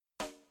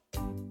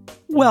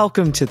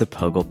Welcome to the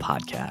POGIL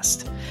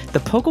Podcast. The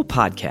POGIL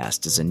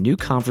Podcast is a new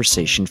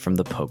conversation from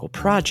the POGIL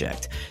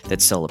Project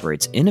that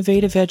celebrates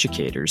innovative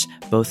educators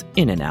both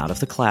in and out of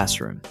the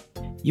classroom.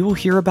 You will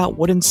hear about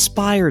what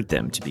inspired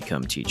them to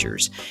become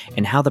teachers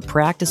and how the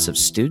practice of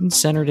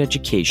student-centered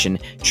education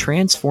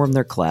transformed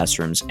their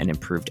classrooms and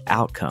improved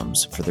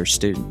outcomes for their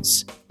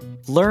students.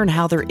 Learn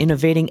how they're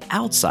innovating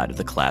outside of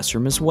the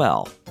classroom as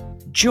well.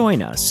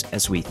 Join us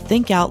as we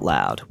think out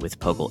loud with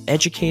POGIL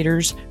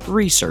educators,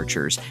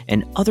 researchers,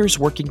 and others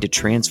working to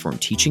transform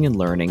teaching and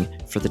learning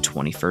for the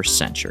 21st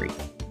century.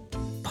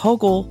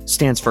 POGIL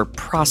stands for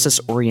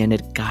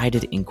Process-Oriented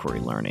Guided Inquiry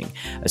Learning,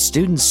 a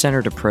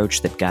student-centered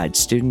approach that guides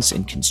students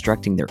in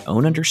constructing their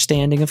own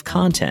understanding of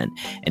content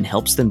and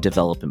helps them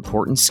develop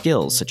important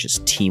skills such as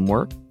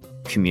teamwork,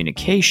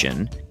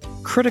 communication,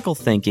 critical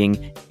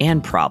thinking,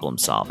 and problem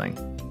solving.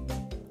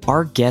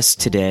 Our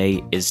guest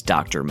today is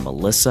Dr.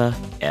 Melissa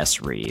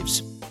S. Reeves.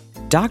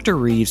 Dr.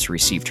 Reeves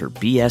received her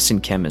BS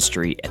in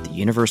chemistry at the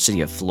University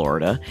of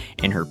Florida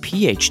and her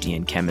Ph.D.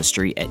 in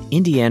chemistry at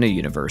Indiana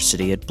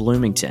University at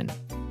Bloomington.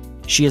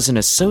 She is an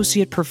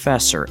associate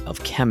professor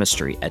of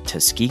chemistry at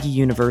Tuskegee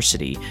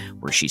University,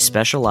 where she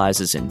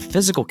specializes in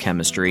physical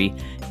chemistry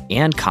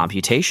and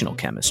computational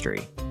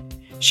chemistry.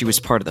 She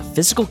was part of the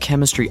Physical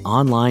Chemistry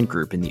Online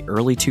group in the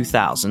early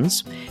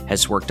 2000s,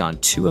 has worked on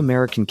 2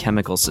 American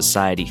Chemical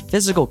Society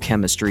physical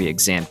chemistry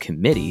exam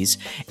committees,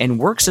 and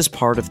works as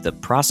part of the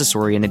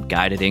Process-Oriented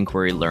Guided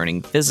Inquiry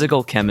Learning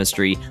Physical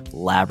Chemistry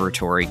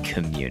Laboratory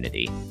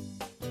community.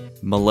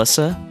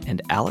 Melissa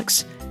and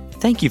Alex,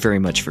 thank you very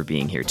much for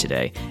being here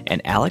today.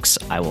 And Alex,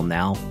 I will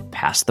now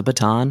pass the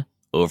baton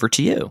over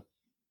to you.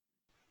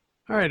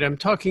 All right, I'm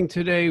talking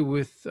today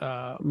with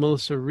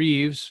Melissa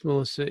Reeves.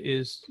 Melissa,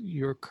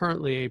 you're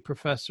currently a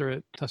professor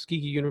at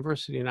Tuskegee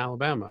University in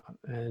Alabama,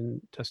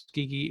 and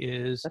Tuskegee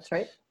is... That's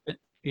right.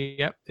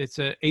 Yep, it's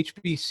a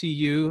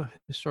HBCU,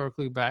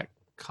 historically black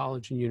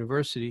college and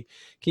university.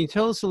 Can you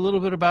tell us a little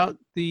bit about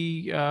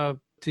the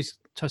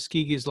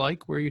Tuskegee is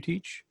like, where you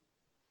teach?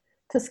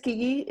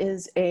 Tuskegee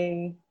is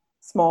a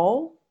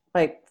small,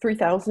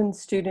 3,000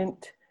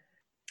 student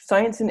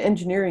science and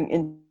engineering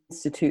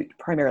institute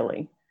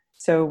primarily.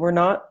 So we're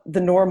not the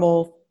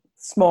normal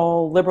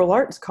small liberal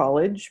arts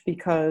college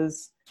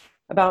because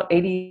about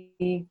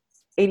 85%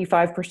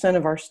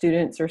 of our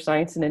students are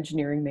science and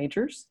engineering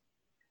majors.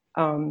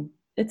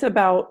 It's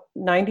about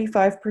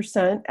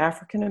 95%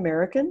 African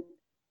American,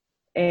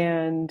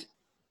 and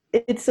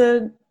it's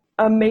an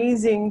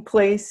amazing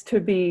place to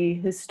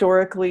be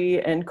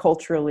historically and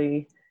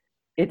culturally.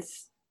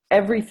 It's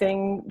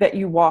everything that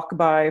you walk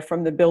by,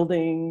 from the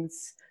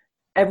buildings.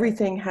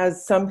 Everything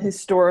has some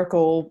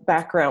historical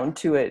background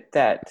to it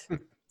that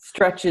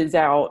stretches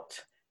out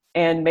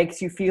and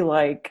makes you feel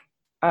like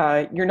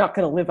you're not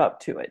going to live up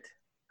to it.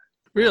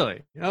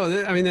 Really?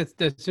 Oh, I mean,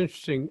 that's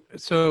interesting.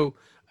 So,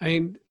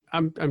 I'm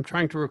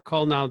trying to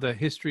recall now the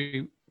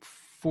history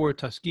for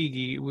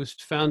Tuskegee. It was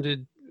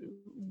founded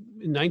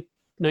in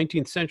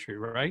 19th century,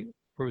 right?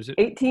 Or was it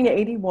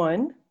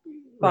 1881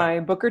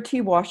 by Booker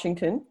T.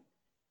 Washington?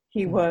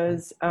 He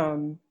was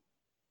the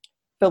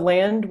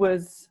land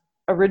was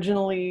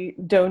originally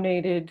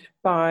donated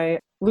by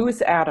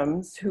Lewis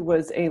Adams, who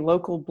was a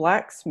local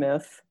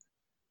blacksmith,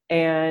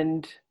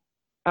 and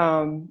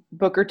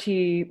Booker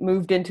T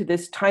moved into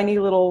this tiny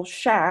little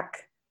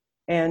shack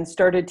and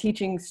started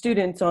teaching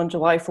students on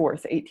July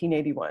 4th,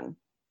 1881.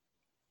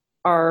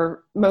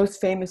 Our most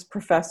famous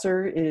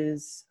professor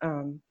is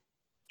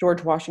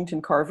George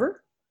Washington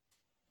Carver,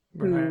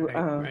 who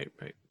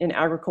in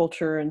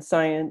agriculture and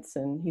science,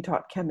 and he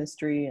taught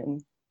chemistry,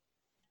 and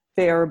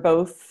they are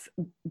both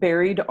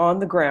buried on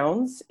the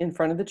grounds in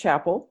front of the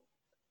chapel.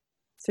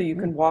 So you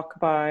can walk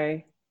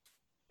by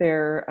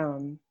their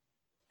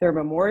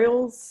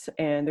memorials,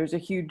 and there's a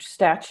huge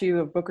statue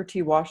of Booker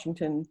T.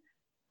 Washington.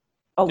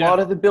 A lot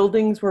of the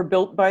buildings were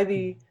built by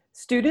the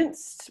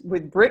students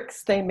with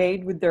bricks they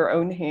made with their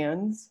own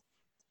hands.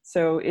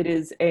 So it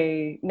is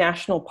a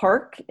national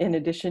park in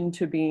addition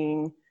to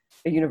being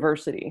a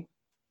university.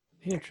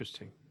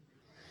 Interesting.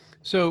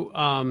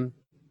 So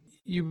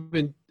you've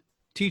been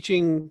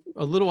teaching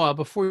a little while.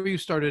 Before you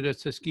started at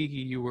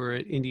Tuskegee, you were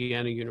at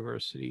Indiana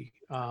University.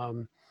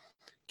 Can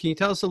you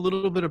tell us a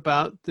little bit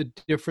about the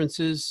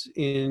differences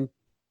in,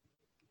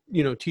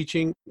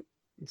 teaching,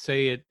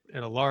 say, at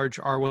a large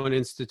R1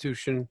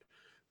 institution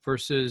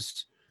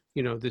versus,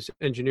 this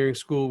engineering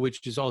school,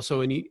 which is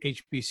also an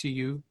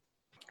HBCU?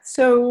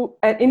 So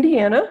at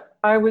Indiana,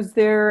 I was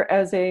there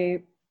as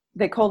they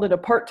called it a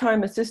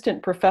part-time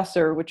assistant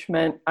professor, which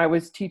meant I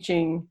was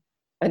teaching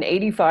an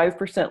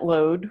 85%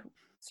 load.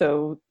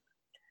 So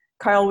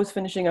Kyle was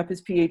finishing up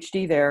his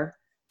PhD there.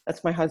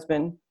 That's my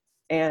husband.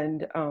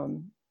 And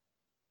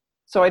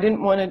so I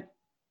didn't want to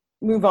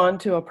move on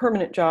to a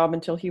permanent job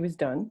until he was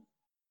done.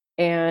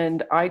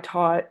 And I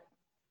taught,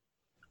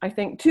 I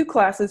think, 2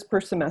 classes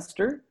per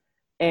semester.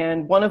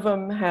 And one of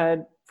them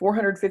had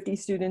 450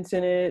 students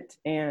in it.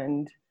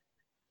 And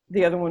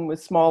the other one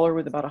was smaller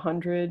with about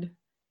 100.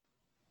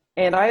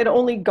 And I had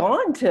only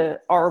gone to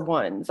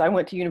R1s. I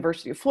went to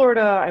University of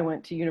Florida. I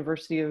went to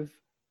University of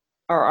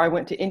I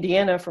went to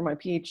Indiana for my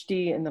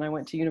PhD, and then I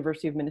went to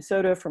University of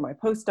Minnesota for my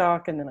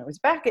postdoc, and then I was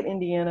back at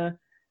Indiana.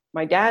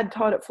 My dad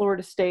taught at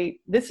Florida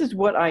State. This is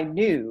what I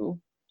knew.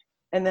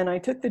 And then I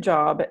took the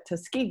job at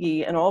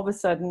Tuskegee, and all of a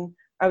sudden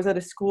I was at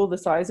a school the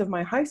size of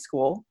my high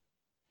school,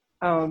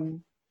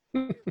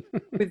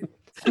 with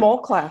small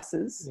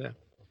classes. Yeah.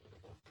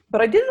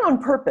 But I did it on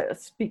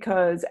purpose,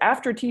 because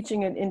after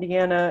teaching in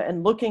Indiana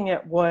and looking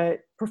at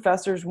what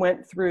professors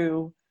went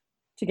through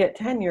to get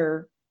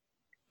tenure,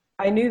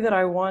 I knew that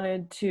I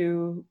wanted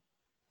to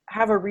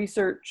have a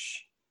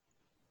research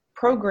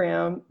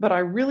program, but I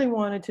really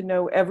wanted to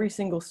know every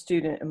single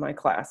student in my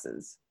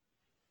classes.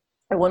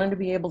 I wanted to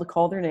be able to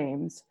call their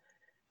names.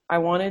 I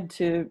wanted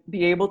to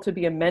be able to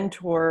be a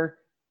mentor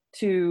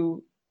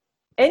to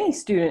any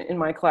student in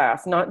my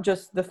class, not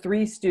just the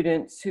 3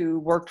 students who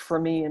worked for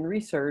me in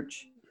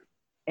research.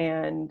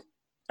 And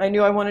I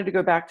knew I wanted to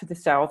go back to the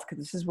South, because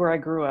this is where I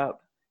grew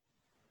up.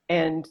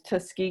 And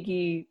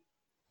Tuskegee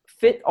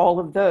fit all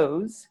of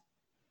those.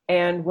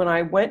 And when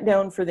I went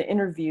down for the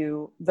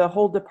interview, the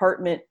whole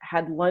department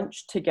had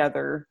lunch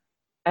together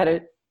at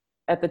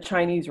the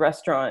Chinese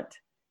restaurant.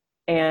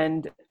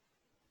 And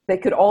they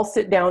could all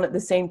sit down at the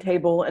same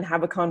table and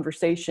have a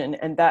conversation.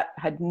 And that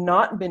had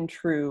not been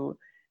true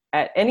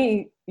at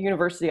any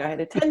university I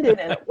had attended.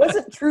 And it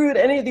wasn't true at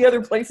any of the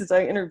other places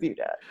I interviewed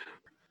at.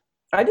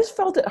 I just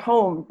felt at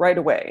home right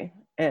away.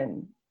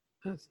 And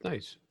that's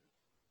nice.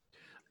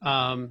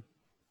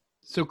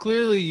 So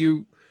clearly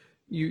you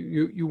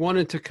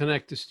wanted to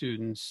connect to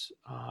students.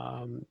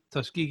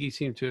 Tuskegee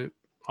seemed to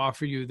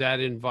offer you that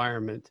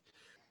environment.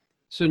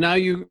 So now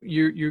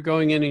you're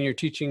going in and you're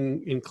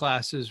teaching in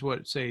classes,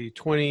 what, say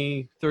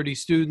 20, 30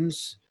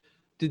 students.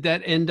 Did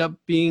that end up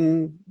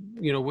being,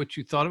 what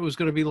you thought it was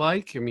going to be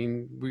like? I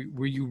mean,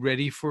 were you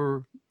ready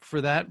for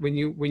that when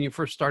you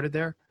first started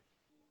there?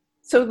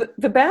 So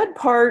the bad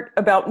part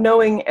about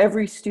knowing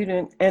every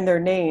student and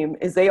their name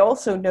is they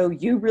also know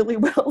you really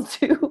well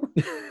too.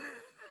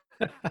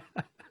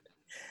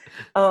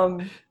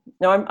 No,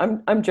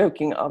 I'm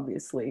joking,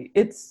 obviously.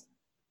 It's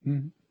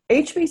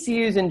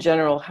HBCUs in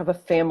general have a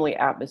family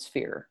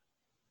atmosphere.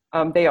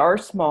 They are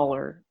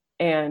smaller,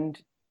 and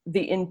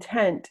the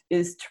intent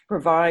is to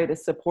provide a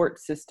support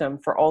system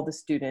for all the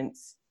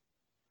students,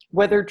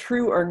 whether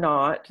true or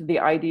not. The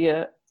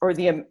idea, or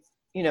the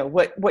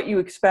what you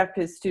expect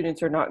is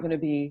students are not going to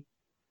be,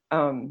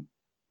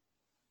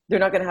 they're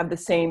not going to have the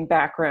same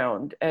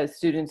background as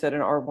students at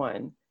an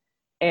R1.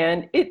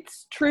 And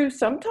it's true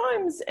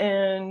sometimes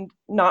and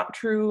not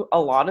true a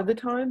lot of the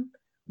time.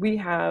 We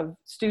have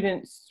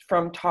students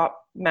from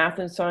top math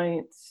and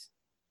science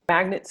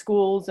magnet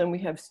schools, and we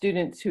have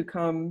students who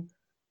come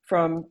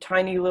from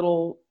tiny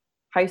little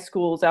high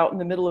schools out in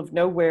the middle of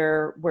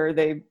nowhere where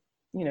they,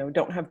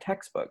 don't have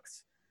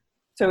textbooks.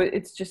 So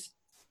it's just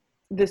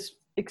this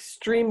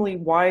extremely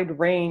wide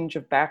range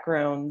of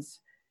backgrounds,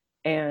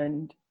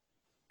 and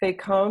they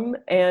come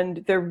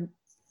and they're,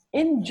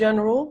 in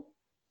general,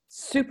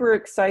 super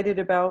excited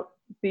about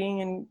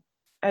being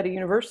at a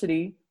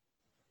university.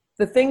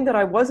 The thing that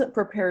I wasn't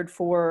prepared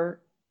for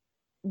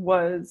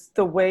was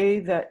the way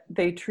that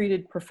they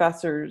treated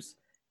professors.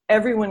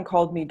 Everyone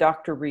called me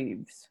Dr.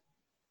 Reeves.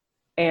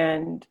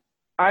 And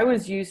I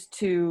was used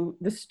to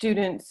the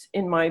students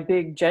in my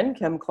big Gen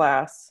Chem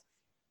class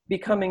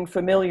becoming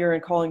familiar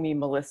and calling me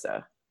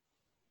Melissa.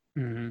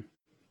 Mm-hmm.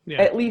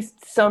 Yeah. At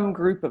least some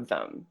group of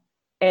them.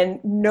 And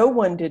no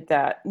one did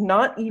that,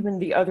 not even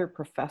the other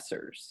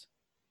professors.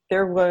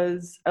 There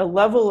was a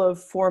level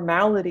of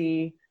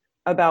formality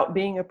about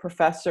being a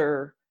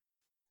professor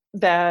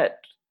that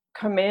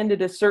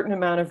commanded a certain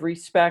amount of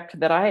respect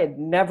that I had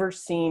never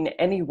seen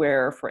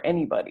anywhere for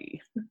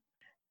anybody.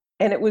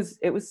 And it was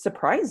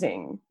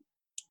surprising.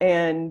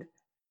 And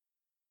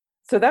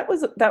so that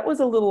was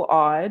a little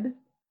odd.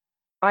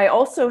 I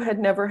also had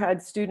never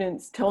had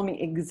students tell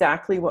me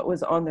exactly what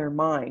was on their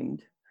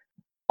mind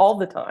all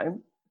the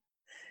time.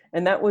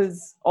 And that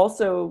was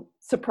also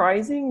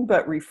surprising,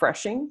 but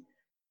refreshing.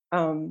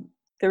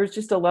 There was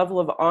just a level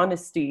of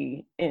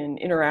honesty in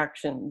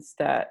interactions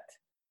that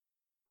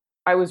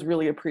I was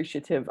really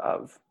appreciative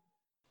of.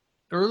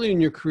 Early in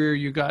your career,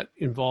 you got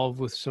involved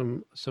with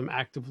some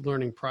active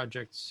learning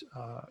projects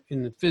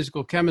in the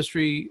physical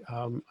chemistry.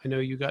 I know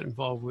you got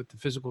involved with the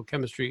physical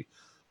chemistry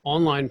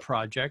online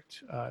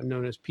project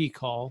known as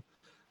PCOL.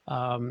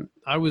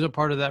 I was a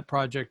part of that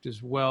project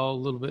as well a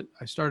little bit.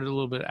 I started a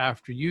little bit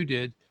after you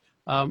did.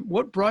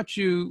 What brought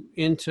you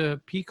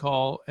into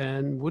PCOL,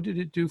 and what did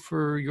it do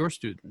for your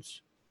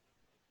students?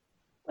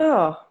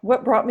 Oh,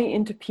 what brought me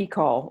into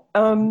PCOL?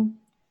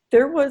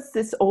 There was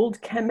this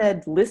old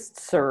ChemEd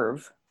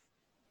listserv,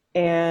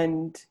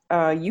 and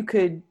you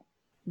could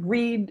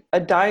read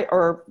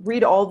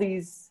read all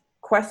these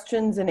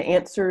questions and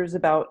answers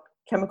about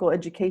chemical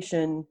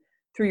education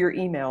through your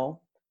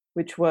email,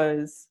 which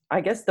was,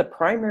 I guess, the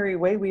primary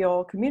way we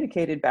all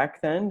communicated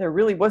back then. There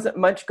really wasn't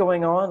much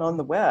going on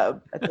the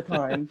web at the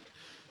time.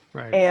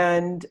 Right.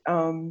 And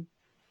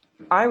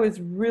I was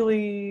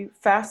really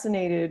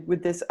fascinated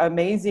with this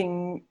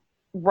amazing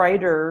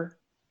writer,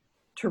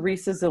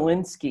 Teresa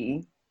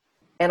Zielinski,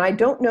 And I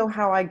don't know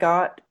how I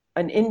got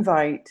an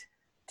invite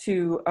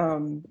to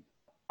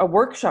a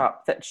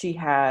workshop that she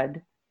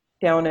had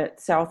down at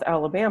South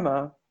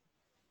Alabama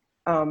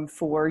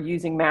for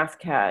using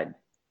MathCAD,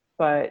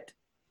 but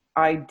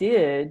I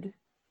did.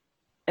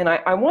 And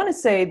I want to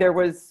say there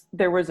was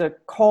a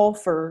call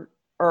for,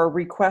 or a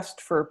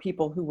request for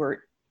people who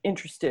were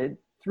interested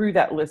through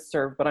that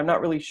listserv, but I'm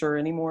not really sure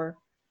anymore.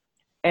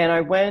 And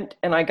I went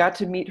and I got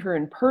to meet her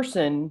in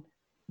person,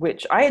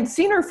 which I had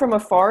seen her from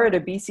afar at a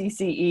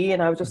BCCE,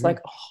 and I was just like,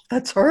 oh,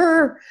 that's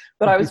her.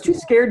 But I was too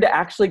scared to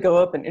actually go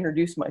up and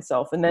introduce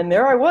myself. And then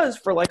there I was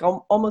for like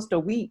almost a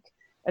week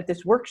at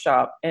this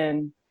workshop.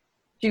 And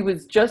she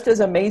was just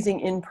as amazing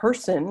in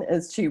person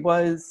as she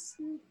was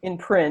in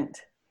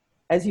print,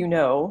 as you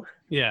know.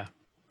 Yeah.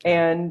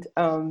 And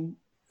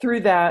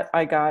through that,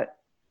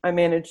 I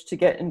managed to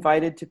get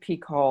invited to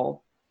PCOL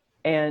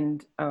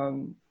and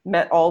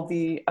met all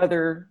the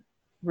other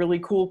really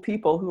cool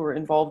people who were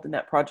involved in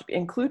that project,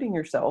 including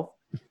yourself.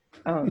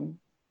 And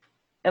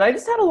I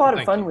just had a lot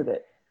of fun with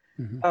it.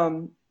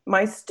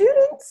 My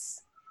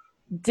students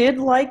did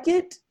like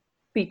it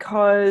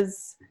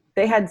because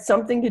they had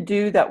something to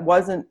do that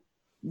wasn't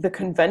the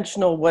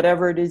conventional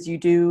whatever it is you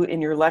do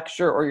in your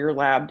lecture or your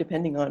lab,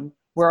 depending on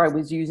where I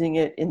was using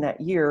it in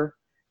that year.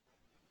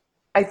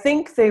 I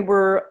think they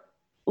were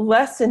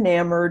less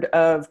enamored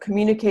of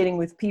communicating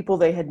with people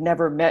they had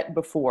never met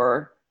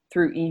before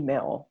through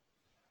email.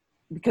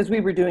 Because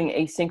we were doing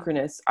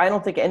asynchronous, I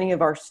don't think any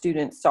of our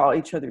students saw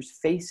each other's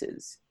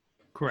faces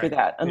for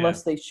that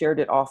unless they shared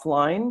it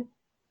offline.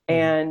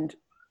 And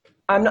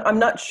I'm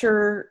not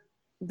sure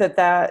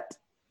that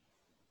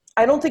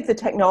I don't think the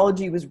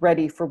technology was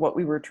ready for what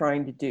we were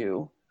trying to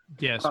do.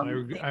 Yes, I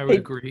would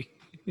agree.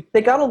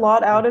 They got a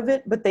lot out of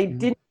it, but they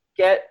didn't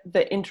get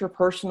the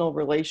interpersonal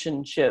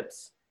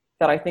relationships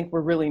that I think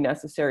were really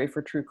necessary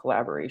for true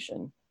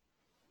collaboration.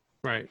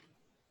 Right.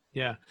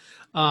 Yeah.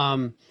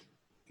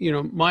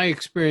 My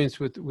experience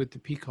with the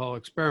PCOL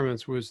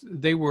experiments was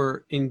they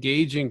were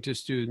engaging to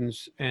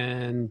students,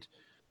 and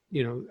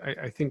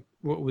I think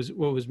what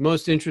was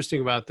most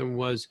interesting about them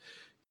was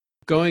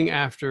going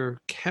after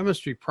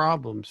chemistry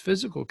problems,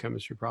 physical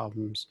chemistry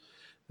problems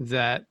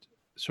that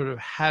sort of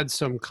had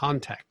some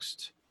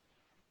context.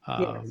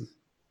 Yes.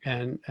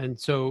 And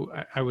so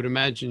I would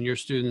imagine your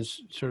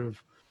students, sort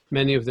of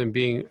many of them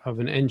being of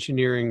an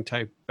engineering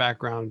type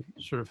background,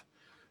 sort of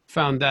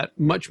found that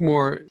much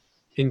more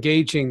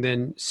engaging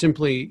than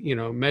simply,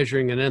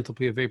 measuring an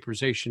enthalpy of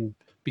vaporization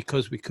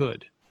because we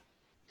could.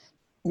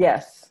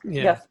 Yes.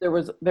 Yeah. Yes, there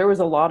was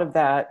a lot of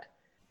that,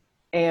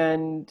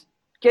 and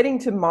getting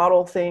to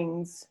model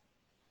things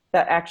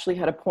that actually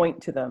had a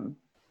point to them,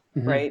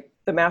 right?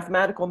 The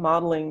mathematical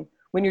modeling,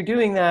 when you're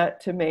doing that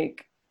to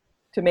make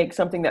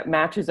something that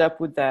matches up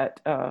with that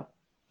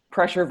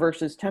pressure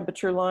versus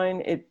temperature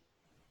line,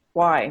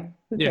 why?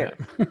 Who cares?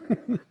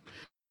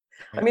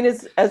 I mean,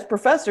 as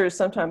professors,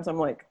 sometimes I'm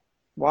like,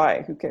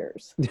 why? Who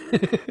cares?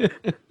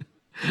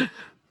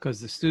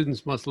 Because the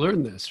students must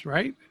learn this,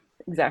 right?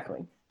 Exactly.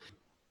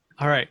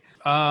 All right.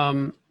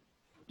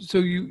 So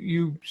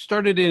you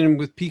started in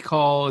with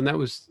PCOL, and that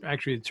was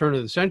actually the turn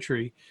of the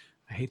century.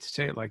 I hate to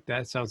say it like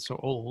that. It sounds so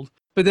old.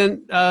 But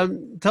then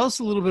tell us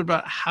a little bit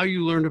about how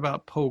you learned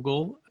about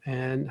POGIL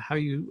and how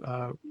you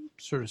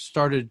sort of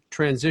started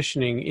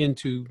transitioning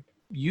into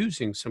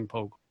using some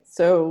POGIL.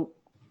 So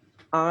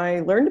I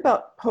learned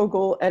about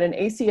POGIL at an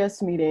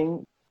ACS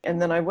meeting, and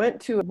then I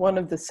went to one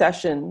of the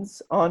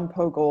sessions on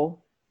POGIL,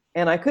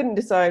 and I couldn't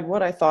decide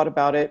what I thought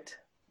about it.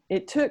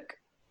 It took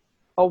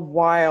a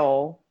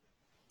while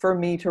for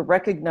me to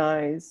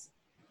recognize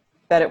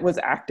that it was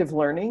active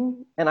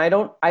learning, and I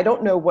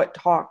don't know what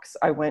talks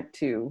I went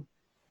to.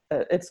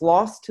 It's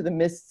lost to the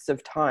mists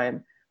of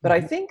time, but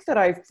I think that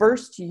I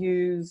first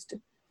used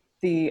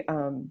the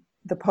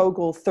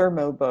POGIL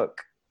Thermo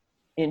book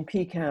in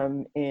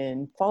PChem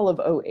in fall of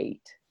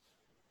 2008.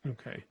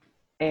 Okay.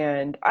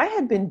 And I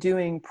had been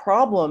doing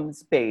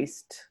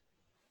problems-based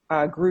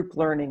group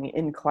learning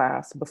in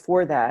class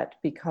before that,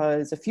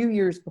 because a few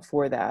years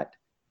before that,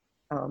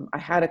 I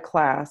had a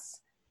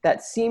class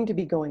that seemed to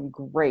be going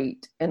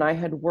great, and I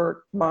had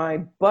worked my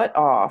butt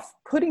off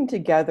putting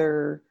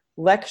together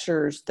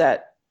lectures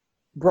that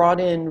brought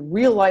in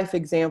real-life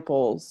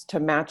examples to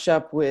match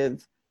up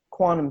with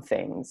quantum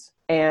things.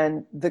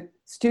 And the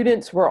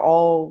students were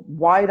all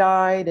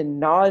wide-eyed and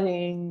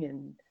nodding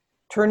and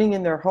turning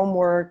in their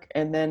homework.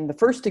 And then the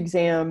first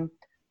exam,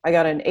 I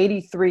got an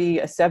 83,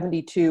 a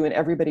 72, and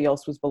everybody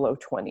else was below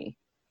 20.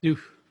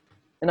 Oof.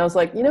 And I was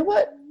like, you know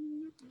what?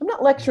 I'm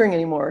not lecturing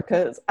anymore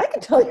because I can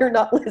tell you're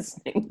not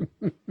listening.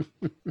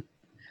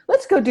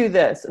 Let's go do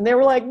this. And they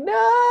were like,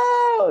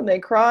 no. And they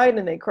cried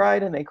and they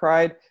cried and they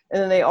cried.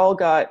 And then they all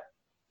got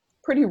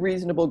pretty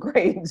reasonable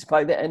grades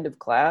by the end of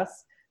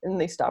class. And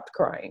they stopped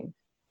crying.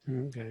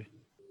 Okay.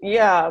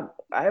 Yeah,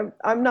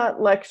 I'm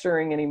not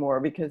lecturing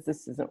anymore because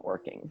this isn't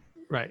working.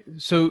 Right.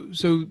 So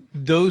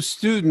those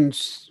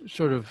students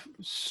sort of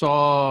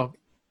saw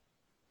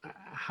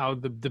how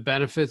the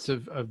benefits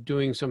of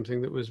doing something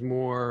that was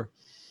more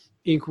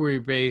inquiry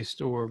based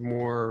or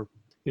more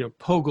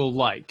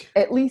POGIL-like.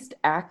 At least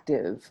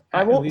active.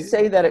 I won't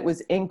say that it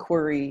was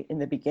inquiry in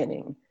the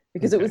beginning,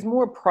 because it was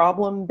more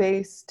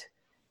problem-based.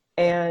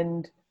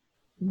 And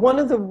one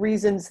of the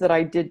reasons that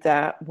I did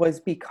that was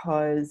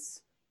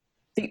because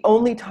the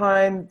only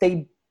time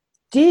they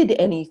did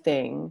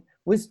anything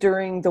was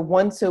during the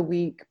once a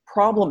week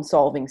problem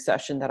solving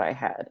session that I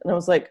had. And I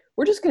was like,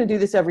 we're just going to do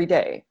this every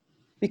day,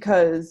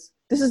 because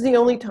this is the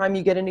only time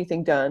you get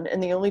anything done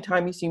and the only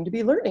time you seem to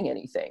be learning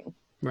anything.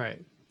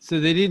 Right. So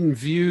they didn't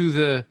view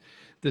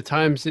the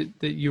times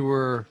that you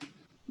were,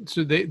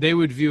 so they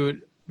would view it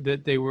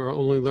that they were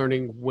only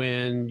learning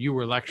when you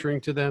were lecturing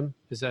to them.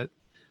 Is that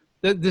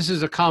this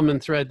is a common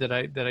thread that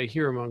I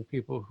hear among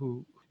people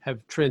who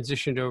have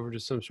transitioned over to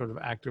some sort of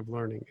active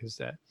learning, is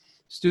that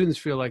students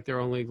feel like they're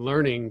only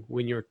learning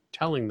when you're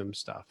telling them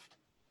stuff.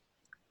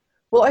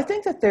 Well, I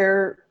think that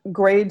their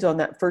grades on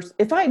that first,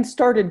 if I had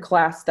started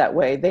class that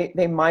way,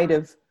 they might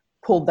have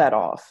pulled that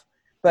off.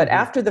 But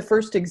after the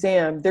first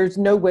exam, there's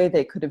no way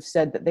they could have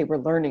said that they were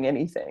learning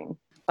anything.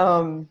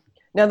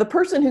 Now, the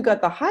person who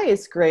got the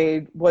highest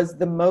grade was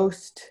the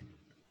most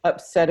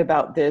upset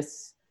about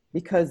this,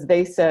 because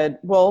they said,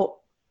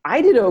 well,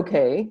 I did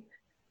okay.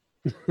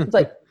 It's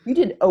like, you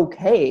did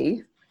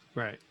okay,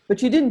 right?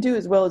 But you didn't do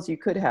as well as you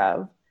could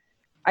have.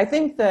 I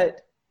think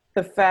that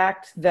the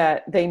fact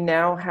that they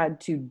now had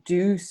to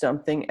do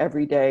something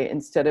every day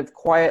instead of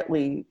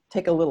quietly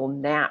take a little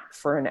nap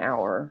for an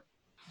hour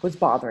was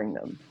bothering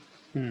them.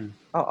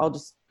 I'll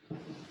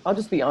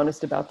just be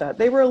honest about that.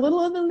 They were a little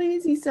on the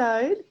lazy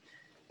side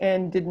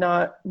and did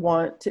not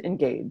want to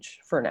engage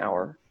for an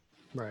hour.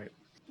 Right.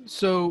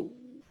 So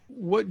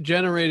what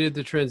generated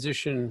the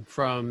transition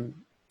from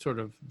sort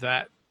of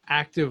that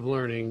active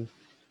learning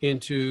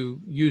into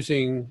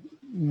using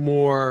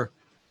more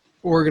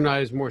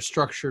organized, more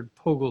structured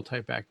POGIL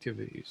type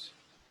activities?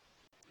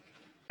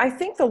 I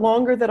think the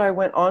longer that I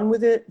went on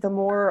with it, the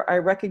more I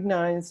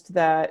recognized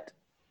that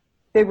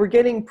they were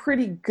getting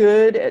pretty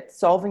good at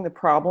solving the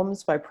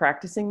problems by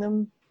practicing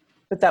them,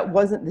 but that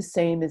wasn't the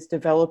same as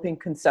developing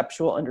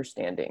conceptual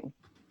understanding.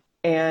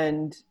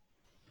 And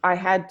I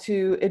had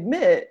to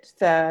admit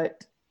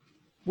that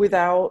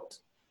without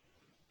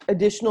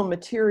additional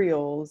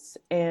materials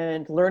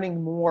and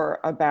learning more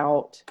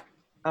about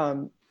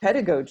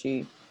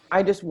pedagogy,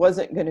 I just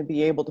wasn't going to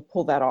be able to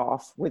pull that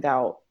off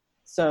without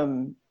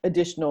some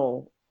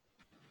additional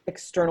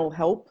external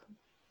help.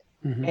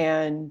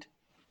 And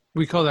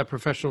we call that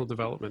professional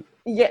development.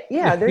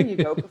 Yeah, there you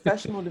go,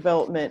 professional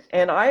development.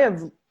 And I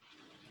have,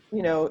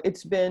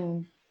 it's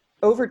been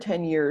over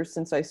 10 years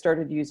since I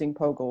started using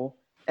POGIL,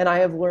 and I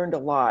have learned a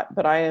lot,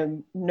 but I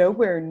am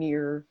nowhere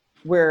near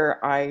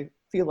where I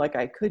feel like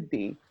I could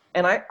be.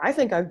 And I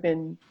think I've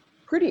been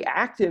pretty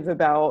active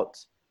about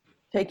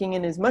taking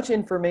in as much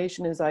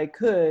information as I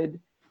could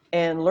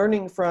and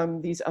learning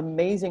from these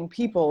amazing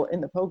people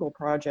in the POGIL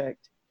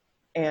project.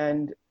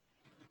 And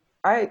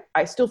I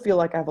still feel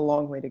like I have a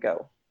long way to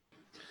go.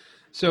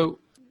 So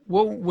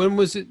when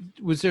was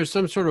there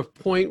some sort of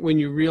point when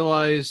you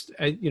realized,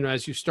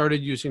 as you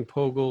started using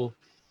POGIL,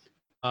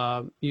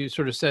 you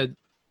sort of said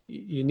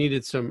you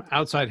needed some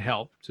outside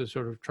help to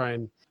sort of try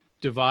and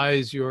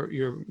devise your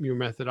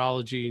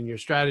methodology and your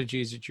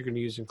strategies that you're going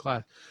to use in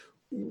class.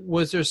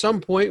 Was there some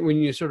point when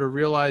you sort of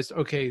realized,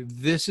 okay,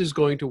 this is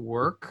going to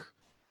work?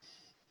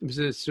 Was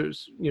that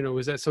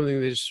something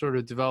that just sort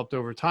of developed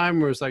over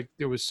time, or was like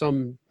there was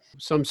some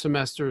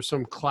semester,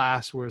 some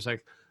class where it's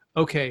like,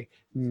 okay,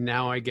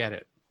 now I get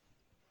it?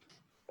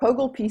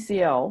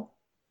 POGIL-PCL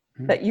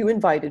that you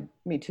invited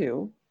me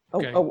to,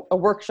 a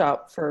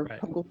workshop for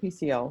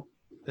POGIL-PCL.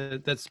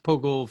 That's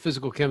POGIL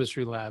Physical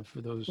Chemistry Lab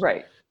for those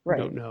who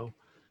don't know.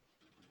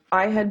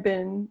 I had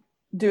been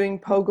doing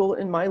POGIL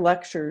in my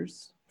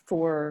lectures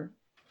for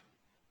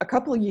a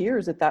couple of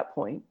years at that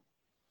point.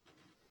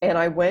 And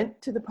I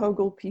went to the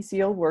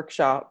POGIL-PCL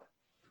workshop,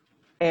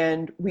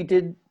 and we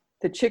did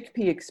the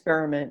chickpea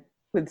experiment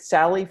with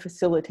Sally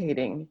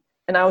facilitating.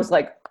 And I was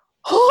like,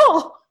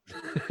 oh!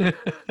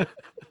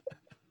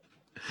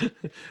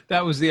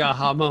 That was the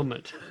aha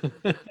moment.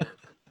 I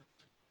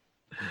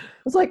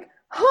was like,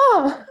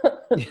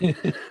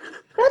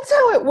 that's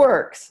how it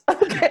works.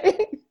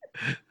 Okay.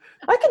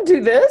 I can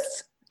do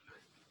this.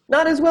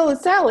 Not as well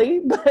as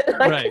Sally,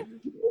 but I can do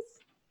this.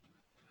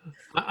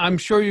 I'm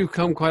sure you've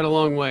come quite a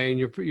long way, and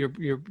you're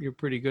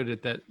pretty good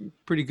at that.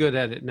 Pretty good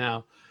at it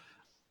now.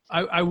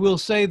 I will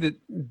say that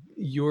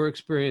your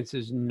experience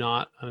is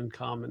not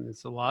uncommon.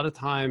 It's a lot of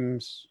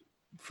times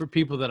for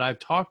people that I've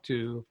talked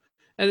to,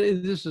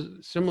 and this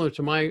is similar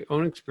to my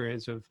own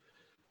experience of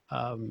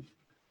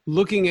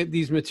looking at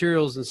these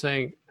materials and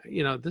saying,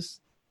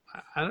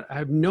 I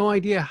have no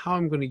idea how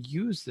I'm going to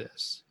use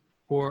this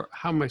or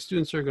how my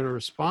students are going to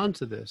respond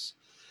to this.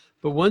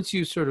 But once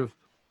you sort of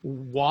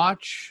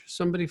watch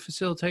somebody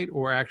facilitate,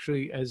 or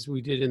actually, as we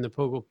did in the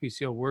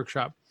POGIL-PCL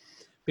workshop,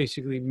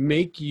 basically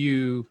make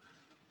you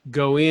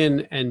go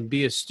in and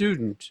be a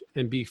student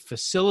and be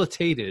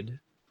facilitated,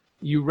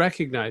 you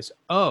recognize,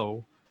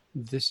 oh,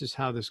 this is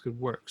how this could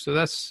work. So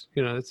that's,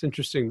 that's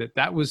interesting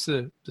that was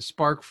the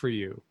spark for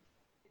you.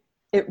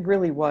 It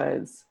really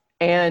was.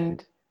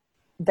 And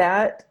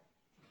that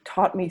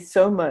taught me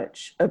so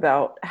much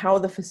about how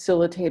the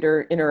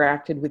facilitator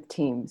interacted with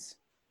teams.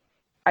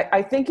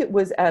 I think it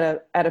was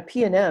at a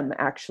P&M,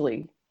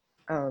 actually.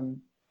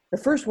 The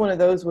first one of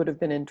those would have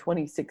been in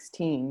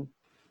 2016.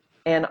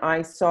 And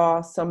I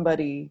saw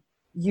somebody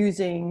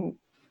using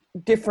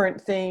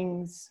different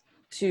things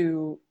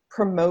to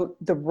promote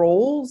the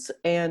roles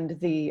and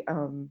the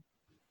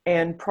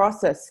and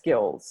process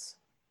skills.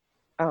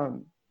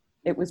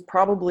 It was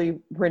probably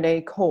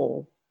Renee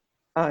Cole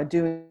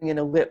doing an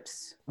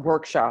ellipse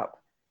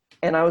workshop.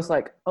 And I was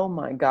like, oh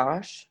my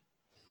gosh,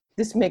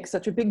 this makes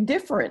such a big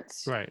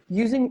difference. Right.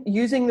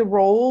 Using the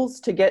roles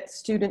to get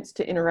students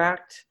to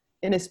interact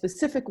in a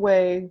specific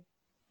way,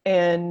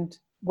 and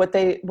what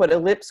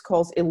ellipse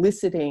calls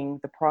eliciting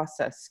the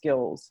process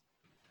skills.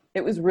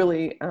 It was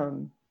really,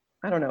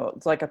 I don't know,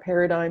 it's like a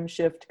paradigm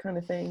shift kind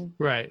of thing.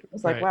 Right.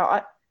 It's like,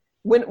 wow,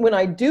 when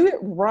I do it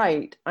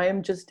right, I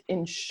am just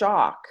in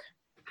shock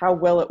how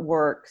well it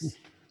works.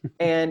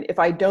 And if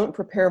I don't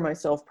prepare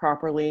myself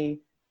properly,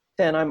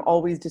 then I'm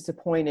always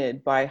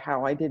disappointed by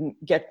how I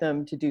didn't get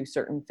them to do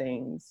certain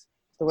things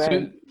the way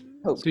I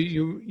hoped. So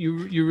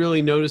you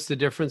really notice the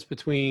difference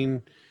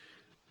between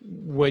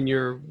when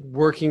you're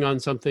working on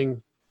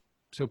something.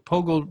 So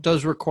POGIL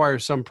does require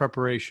some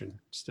preparation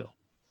still.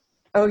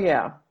 Oh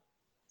yeah.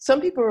 Some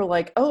people are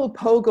like, oh,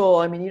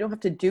 POGIL, I mean, you don't have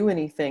to do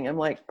anything. I'm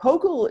like,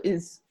 POGIL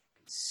is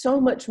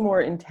so much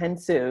more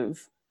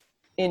intensive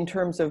in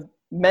terms of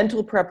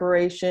mental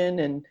preparation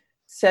and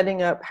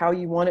setting up how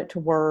you want it to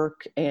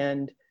work,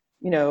 and,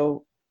 you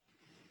know,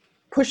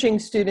 pushing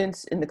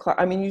students in the class.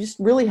 I mean, you just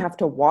really have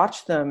to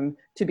watch them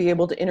to be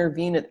able to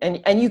intervene.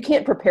 And you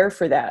can't prepare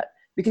for that,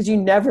 because you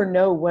never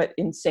know what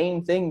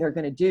insane thing they're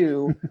going to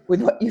do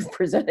with what you've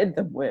presented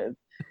them with.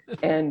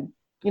 And,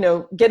 you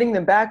know, getting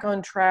them back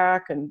on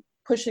track and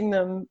pushing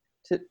them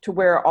to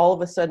where all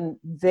of a sudden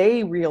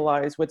they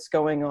realize what's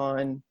going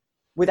on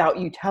without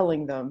you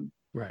telling them.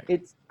 Right.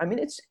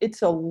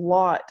 It's a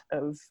lot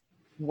of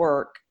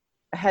work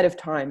ahead of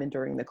time and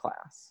during the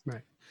class.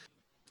 Right.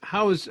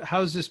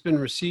 How's this been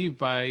received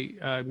by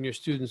your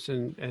students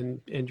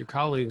and your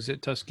colleagues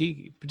at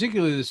Tuskegee,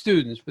 particularly the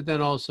students, but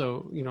then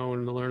also, you know, I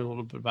wanted to learn a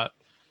little bit about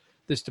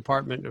this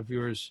department of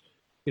yours,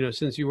 you know,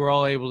 since you were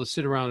all able to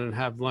sit around and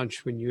have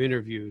lunch when you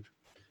interviewed.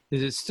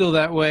 Is it still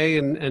that way?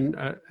 And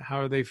how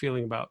are they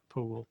feeling about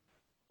POGIL?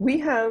 We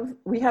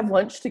have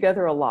lunch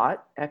together a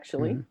lot,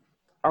 actually. Mm-hmm.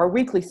 Our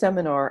weekly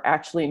seminar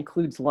actually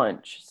includes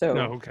lunch. So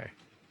okay.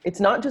 It's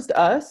not just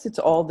us, it's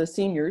all the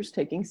seniors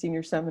taking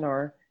senior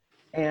seminar.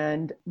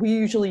 And we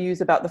usually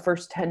use about the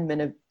first 10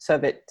 minutes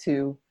of it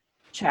to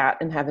chat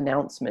and have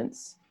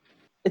announcements.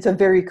 It's a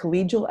very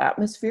collegial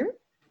atmosphere,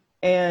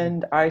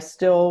 and I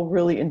still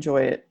really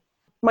enjoy it.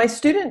 My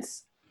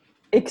students,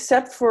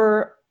 except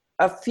for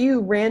a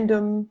few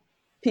random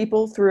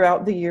people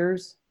throughout the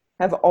years,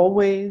 have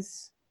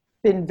always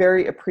been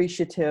very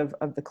appreciative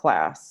of the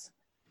class.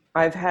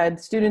 I've had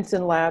students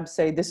in lab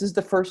say, this is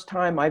the first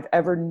time I've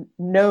ever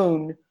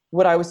known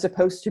what I was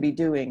supposed to be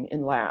doing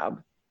in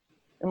lab.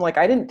 I'm like,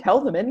 I didn't tell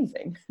them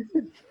anything.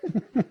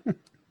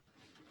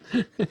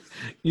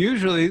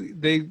 Usually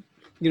they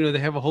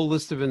have a whole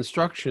list of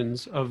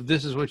instructions of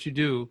this is what you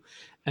do,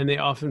 and they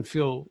often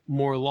feel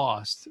more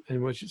lost.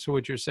 And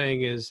what you're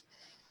saying is,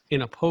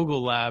 in a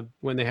POGIL lab,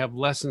 when they have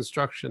less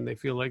instruction, they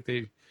feel like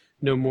they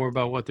know more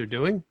about what they're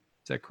doing.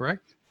 Is that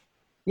correct?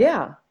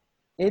 Yeah,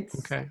 it's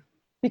okay.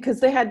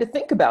 Because they had to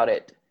think about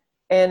it.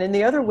 And in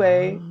the other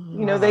way,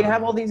 you know, they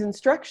have all these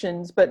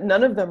instructions, but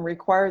none of them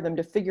require them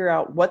to figure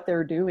out what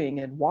they're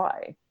doing and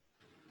why.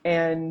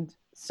 And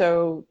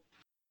so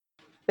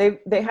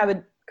they have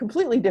a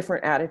completely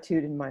different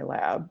attitude in my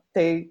lab.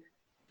 I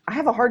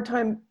have a hard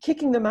time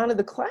kicking them out of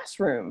the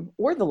classroom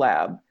or the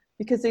lab,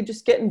 because they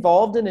just get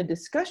involved in a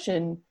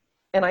discussion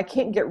and I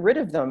can't get rid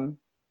of them,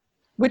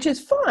 which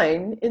is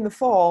fine in the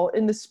fall.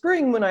 In the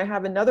spring, when I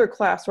have another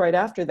class right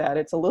after that,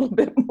 it's a little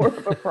bit more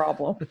of a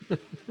problem.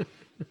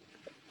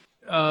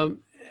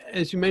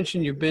 As you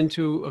mentioned, you've been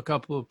to a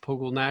couple of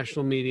POGIL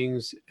national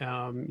meetings.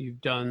 You've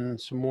done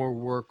some more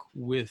work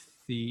with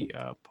the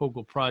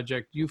POGIL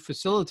project. You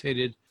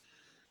facilitated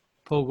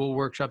POGIL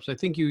workshops. I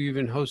think you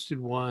even hosted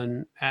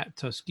one at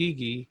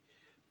Tuskegee.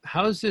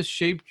 How has this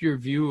shaped your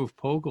view of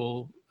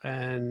POGIL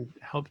and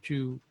helped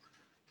you?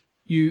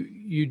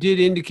 You did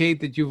indicate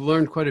that you've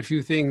learned quite a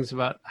few things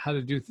about how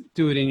to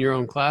do it in your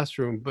own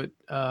classroom, but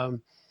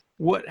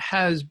what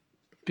has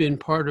been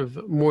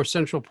more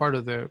central part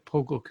of the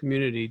POGIL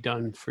community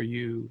done for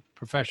you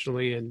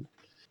professionally and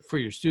for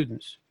your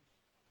students?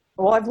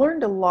 Well, I've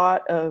learned a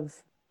lot of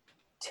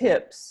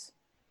tips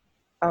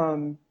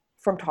from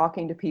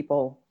talking to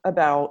people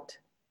about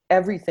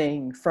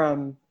everything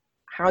from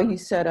how you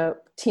set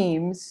up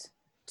teams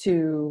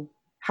to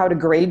how to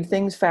grade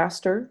things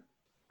faster,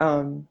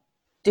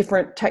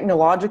 different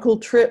technological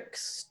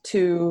tricks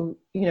to,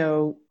 you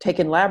know, take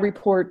in lab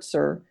reports,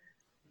 or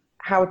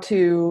how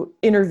to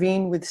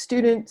intervene with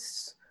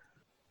students.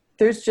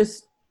 There's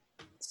just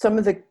some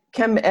of the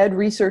chem ed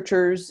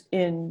researchers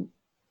in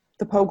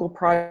the POGIL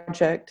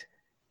project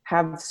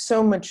have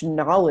so much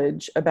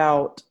knowledge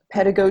about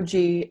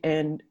pedagogy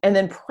and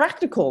then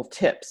practical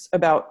tips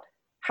about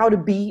how to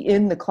be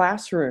in the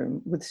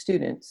classroom with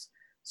students.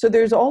 So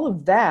there's all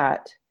of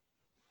that.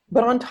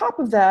 But on top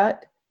of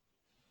that,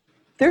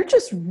 they're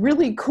just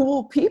really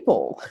cool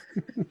people.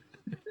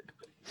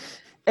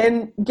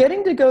 And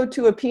getting to go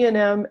to a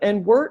P&M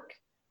and work,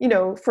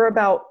 for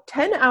about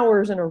 10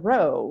 hours in a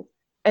row,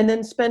 and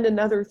then spend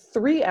another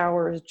 3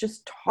 hours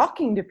just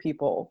talking to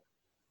people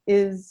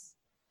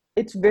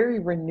it's very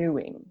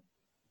renewing.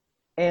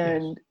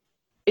 And yes,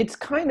 it's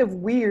kind of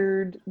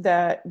weird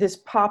that this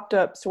popped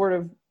up sort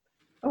of,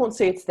 I won't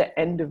say it's the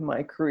end of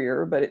my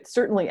career, but it's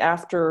certainly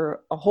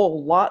after a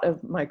whole lot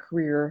of my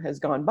career has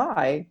gone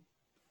by.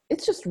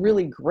 It's just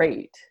really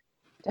great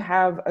to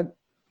have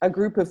a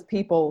group of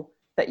people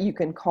that you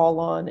can call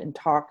on and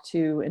talk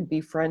to and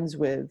be friends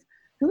with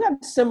who have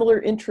similar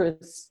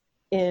interests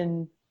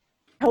in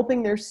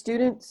helping their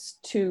students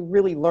to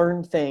really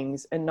learn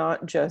things and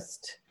not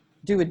just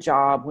do a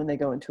job when they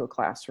go into a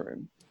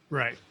classroom.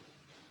 Right.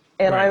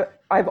 And right.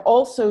 I've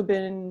also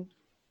been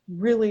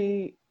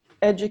really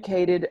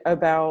educated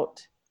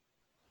about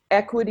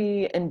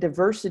equity and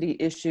diversity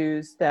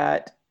issues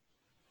that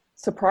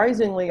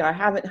surprisingly I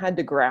haven't had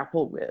to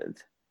grapple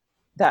with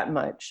that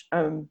much.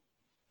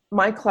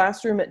 My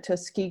classroom at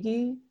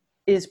Tuskegee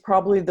is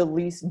probably the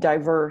least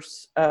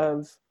diverse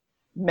of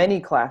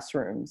many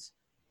classrooms,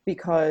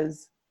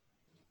 because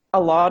a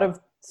lot of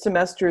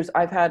semesters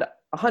I've had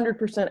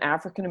 100%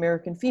 African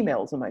American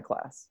females in my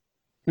class.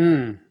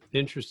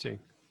 Interesting.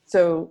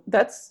 So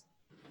that's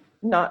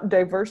not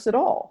diverse at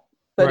all,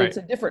 but right. It's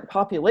a different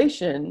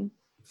population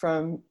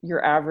from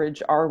your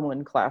average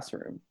R1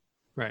 classroom.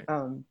 Right.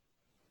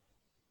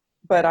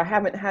 But I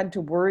haven't had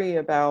to worry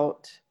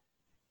about,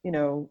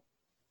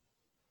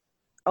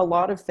 a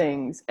lot of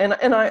things. And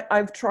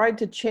I've tried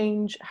to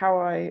change how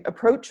I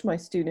approach my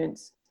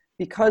students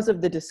because of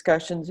the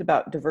discussions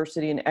about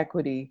diversity and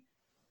equity,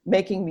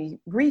 making me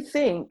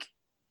rethink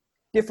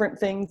different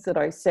things that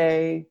I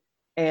say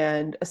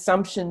and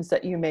assumptions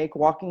that you make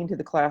walking into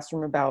the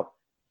classroom about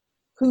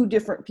who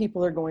different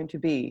people are going to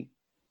be.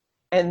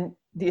 And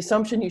the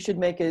assumption you should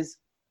make is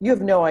you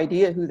have no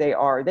idea who they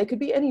are. They could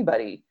be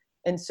anybody.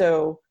 And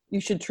so you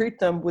should treat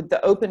them with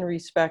the open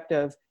respect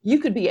of you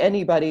could be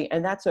anybody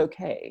and that's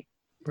okay.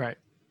 Right.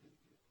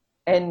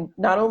 And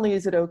not only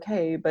is it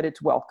okay, but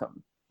it's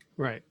welcome.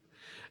 Right.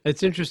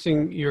 It's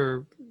interesting,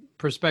 your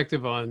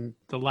perspective on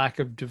the lack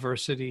of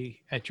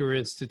diversity at your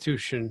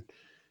institution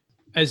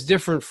as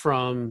different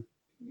from,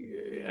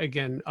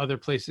 again, other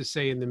places,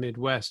 say in the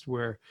Midwest,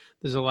 where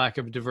there's a lack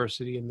of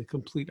diversity in the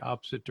complete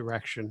opposite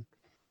direction.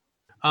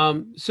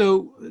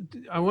 So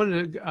I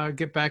wanted to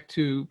get back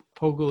to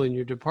POGIL in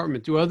your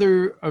department. Do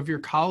other of your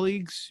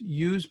colleagues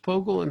use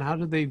POGIL, and how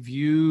do they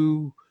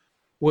view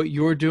what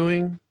you're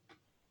doing?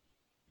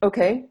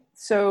 Okay,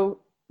 so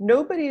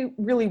nobody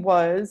really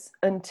was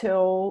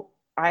until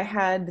I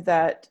had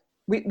that,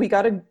 we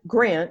got a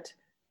grant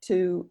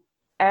to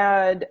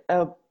add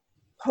a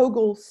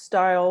POGIL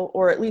style,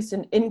 or at least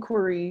an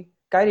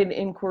guided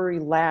inquiry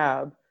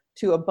lab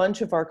to a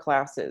bunch of our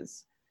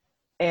classes.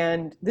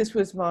 And this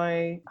was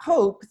my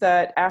hope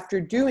that after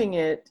doing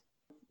it,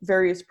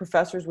 various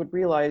professors would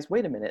realize,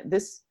 wait a minute,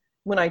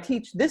 when I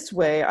teach this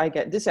way, I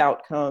get this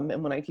outcome.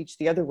 And when I teach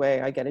the other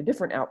way, I get a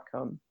different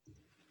outcome.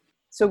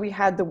 So we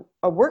had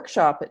a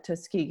workshop at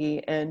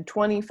Tuskegee, and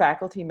 20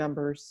 faculty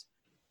members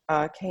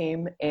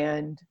came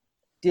and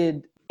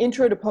did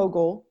intro to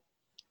POGIL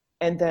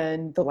and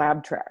then the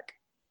lab track.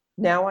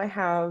 Now I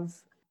have,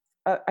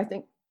 I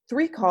think,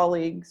 3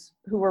 colleagues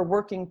who are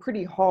working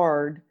pretty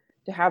hard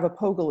to have a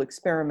POGIL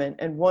experiment,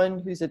 and one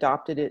who's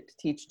adopted it to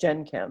teach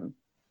Gen Chem.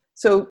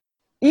 So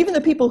even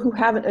the people who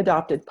haven't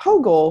adopted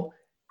POGIL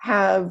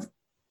have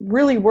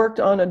really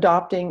worked on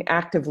adopting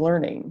active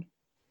learning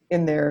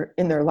in their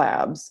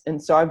labs.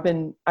 And so I've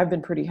been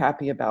pretty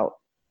happy about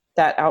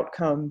that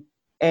outcome,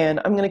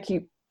 and I'm going to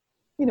keep,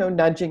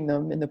 nudging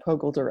them in the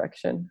POGIL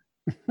direction.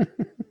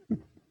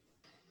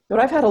 But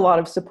I've had a lot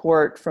of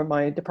support from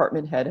my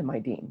department head and my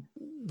dean.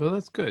 Well,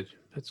 that's good.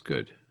 That's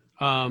good.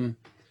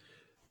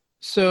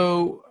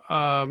 So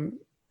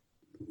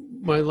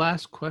my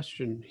last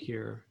question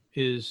here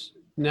is,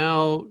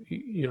 now,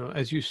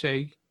 as you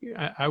say,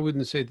 I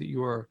wouldn't say that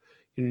you are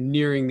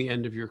nearing the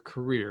end of your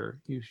career.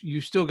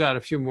 You still got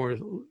a few more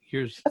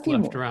years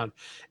left around,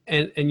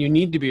 and you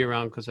need to be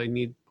around, because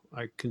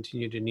I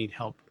continue to need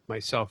help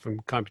myself in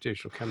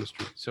computational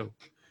chemistry. So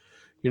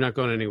you're not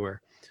going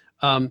anywhere.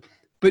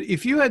 But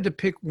if you had to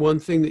pick one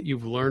thing that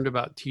you've learned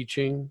about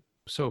teaching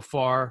so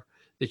far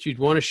that you'd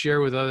want to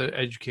share with other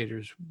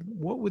educators,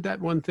 what would that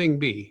one thing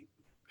be?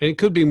 And it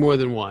could be more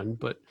than one,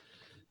 but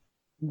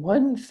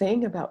one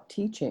thing about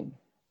teaching.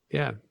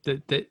 Yeah,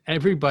 that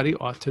everybody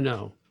ought to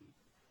know.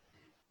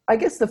 I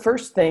guess the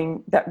first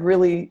thing that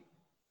really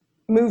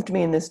moved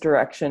me in this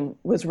direction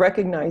was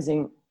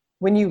recognizing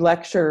when you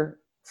lecture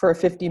for a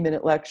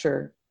 50-minute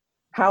lecture,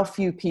 how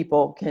few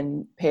people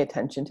can pay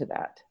attention to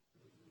that,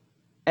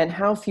 and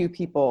how few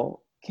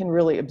people can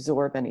really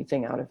absorb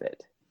anything out of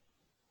it.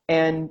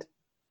 And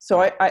So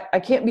I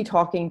can't be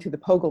talking to the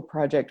POGIL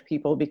project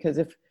people, because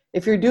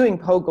if you're doing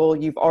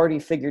POGIL, you've already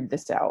figured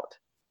this out.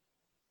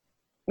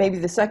 Maybe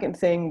the second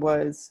thing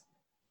was,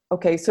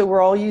 okay, so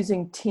we're all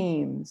using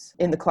Teams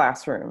in the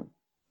classroom.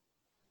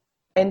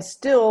 And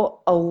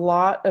still a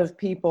lot of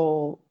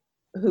people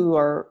who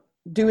are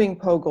doing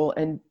POGIL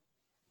and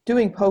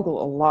doing POGIL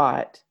a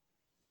lot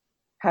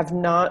have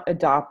not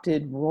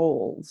adopted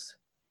roles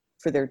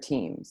for their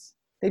teams.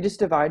 They just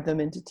divide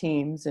them into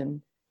teams and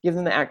give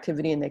them the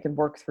activity and they can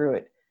work through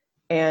it.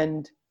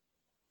 And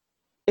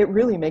it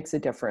really makes a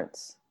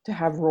difference to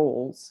have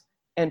roles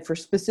and for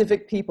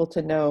specific people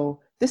to know,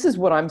 this is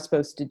what I'm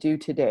supposed to do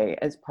today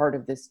as part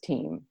of this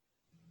team.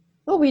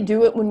 Well, we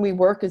do it when we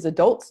work as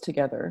adults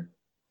together,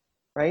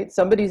 right?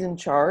 Somebody's in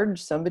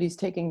charge, somebody's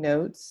taking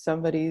notes,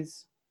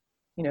 somebody's,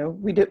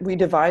 we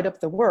divide up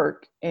the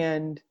work,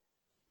 and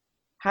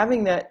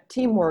having that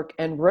teamwork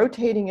and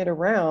rotating it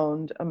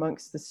around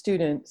amongst the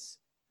students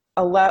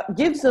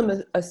gives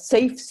them a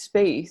safe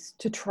space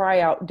to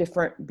try out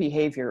different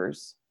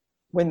behaviors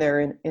when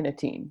they're in a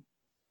team.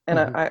 And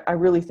I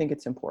really think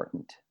it's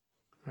important.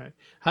 Right.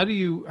 How do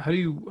you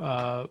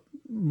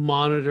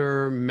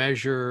monitor,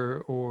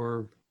 measure,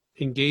 or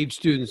engage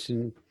students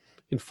in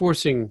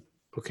enforcing,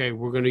 okay,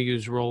 we're going to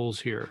use roles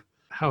here?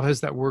 How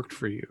has that worked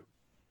for you?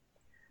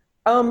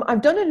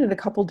 I've done it in a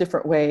couple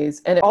different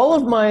ways, and all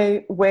of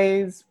my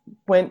ways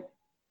went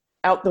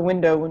out the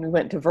window when we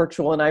went to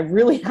virtual, and I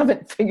really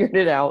haven't figured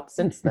it out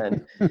since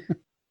then.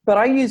 But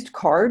I used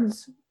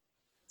cards.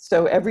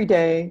 So every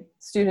day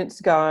students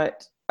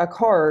got a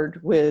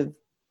card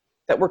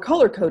that were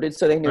color coded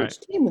so they knew which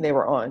team they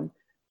were on,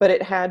 but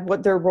it had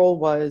what their role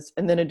was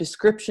and then a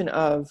description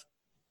of,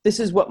 this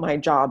is what my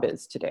job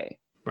is today.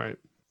 Right.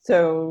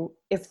 So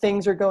if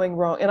things are going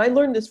wrong, and I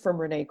learned this from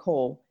Renee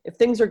Cole, if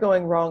things are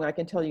going wrong, I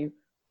can tell you,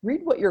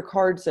 read what your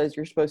card says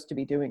you're supposed to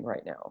be doing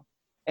right now.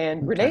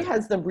 And Renee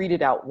has them read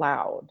it out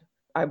loud,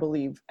 I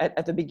believe,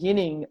 at the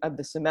beginning of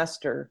the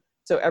semester.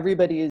 So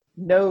everybody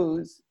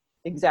knows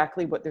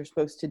exactly what they're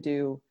supposed to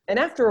do. And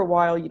after a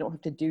while, you don't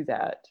have to do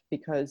that,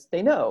 because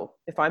they know,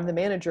 if I'm the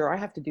manager, I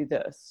have to do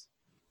this.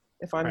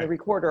 If I'm the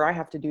recorder, I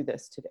have to do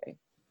this today.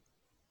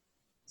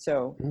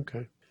 So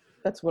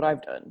that's what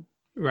I've done.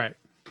 Right.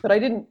 But I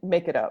didn't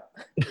make it up.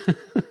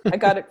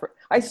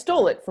 I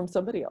stole it from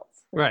somebody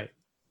else. Right.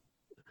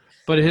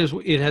 But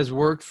it has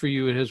worked for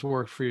you. It has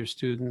worked for your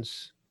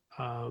students.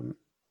 And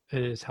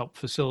it has helped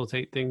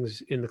facilitate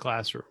things in the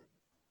classroom.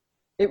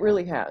 It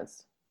really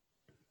has.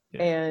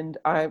 Yeah. And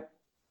I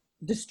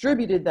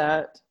distributed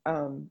that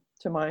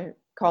to my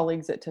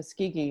colleagues at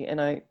Tuskegee,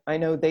 and I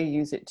know they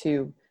use it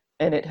too,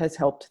 and it has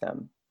helped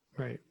them.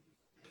 Right.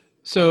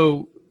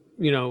 So,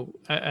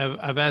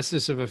 I've asked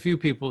this of a few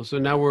people. So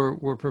now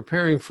we're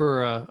preparing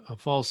for a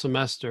fall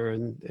semester,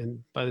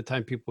 and by the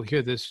time people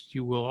hear this,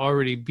 you will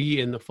already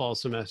be in the fall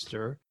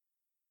semester.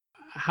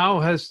 How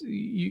has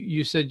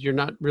you said you're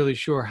not really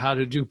sure how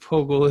to do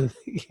POGIL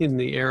in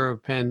the era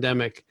of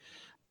pandemic?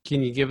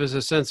 Can you give us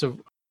a sense of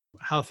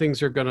how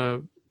things are going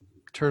to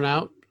turn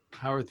out?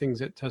 How are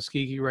things at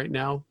Tuskegee right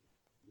now?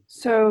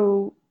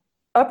 So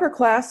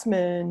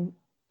upperclassmen,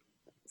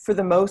 for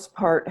the most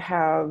part,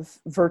 have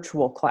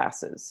virtual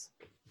classes.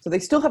 So they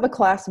still have a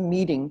class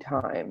meeting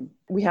time.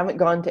 We haven't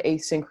gone to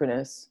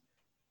asynchronous.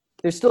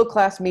 There's still a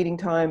class meeting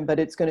time, but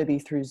it's going to be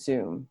through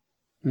Zoom.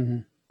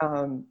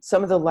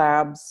 Some of the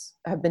labs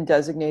have been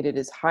designated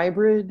as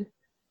hybrid,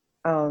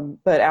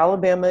 but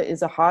Alabama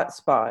is a hot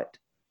spot,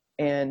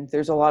 and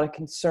there's a lot of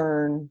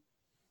concern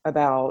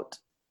about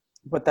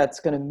what that's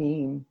going to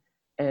mean.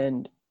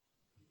 And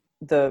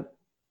the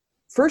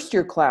first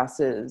year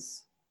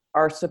classes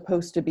are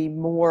supposed to be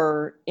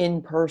more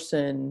in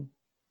person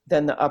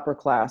than the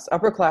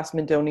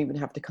upperclassmen don't even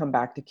have to come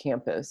back to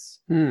campus.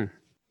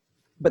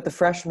 But the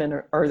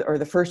freshmen or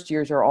the first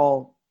years are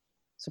all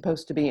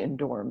supposed to be in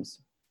dorms.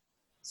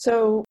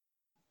 So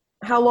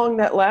how long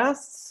that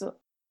lasts,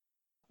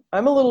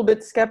 I'm a little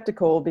bit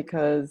skeptical,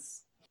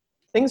 because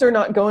things are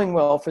not going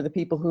well for the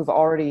people who've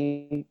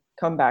already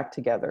come back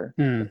together.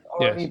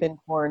 Already been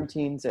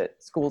quarantines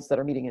at schools that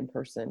are meeting in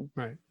person.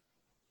 Right.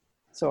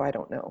 So I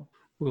don't know.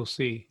 We'll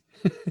see.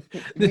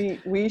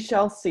 we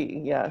shall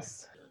see.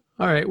 Yes.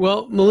 All right.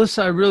 Well,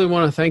 Melissa, I really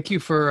want to thank you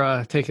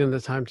for taking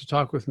the time to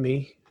talk with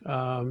me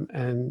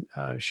and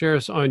share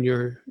us on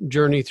your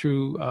journey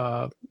through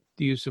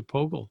the use of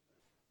POGIL.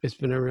 It's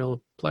been a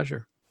real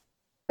pleasure.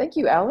 Thank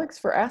you, Alex,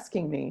 for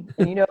asking me.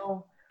 And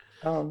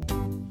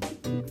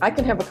I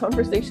can have a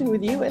conversation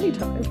with you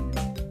anytime.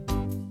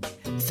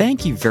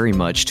 Thank you very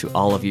much to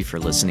all of you for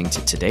listening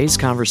to today's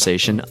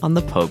conversation on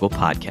the POGIL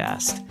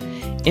podcast.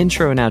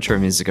 Intro and outro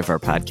music of our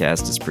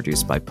podcast is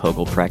produced by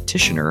POGIL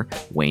practitioner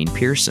Wayne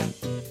Pearson.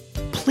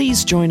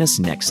 Please join us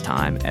next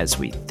time as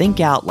we think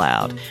out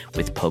loud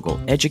with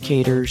POGIL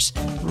educators,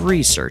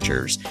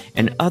 researchers,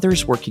 and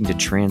others working to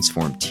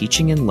transform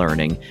teaching and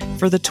learning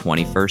for the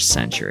 21st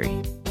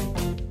century.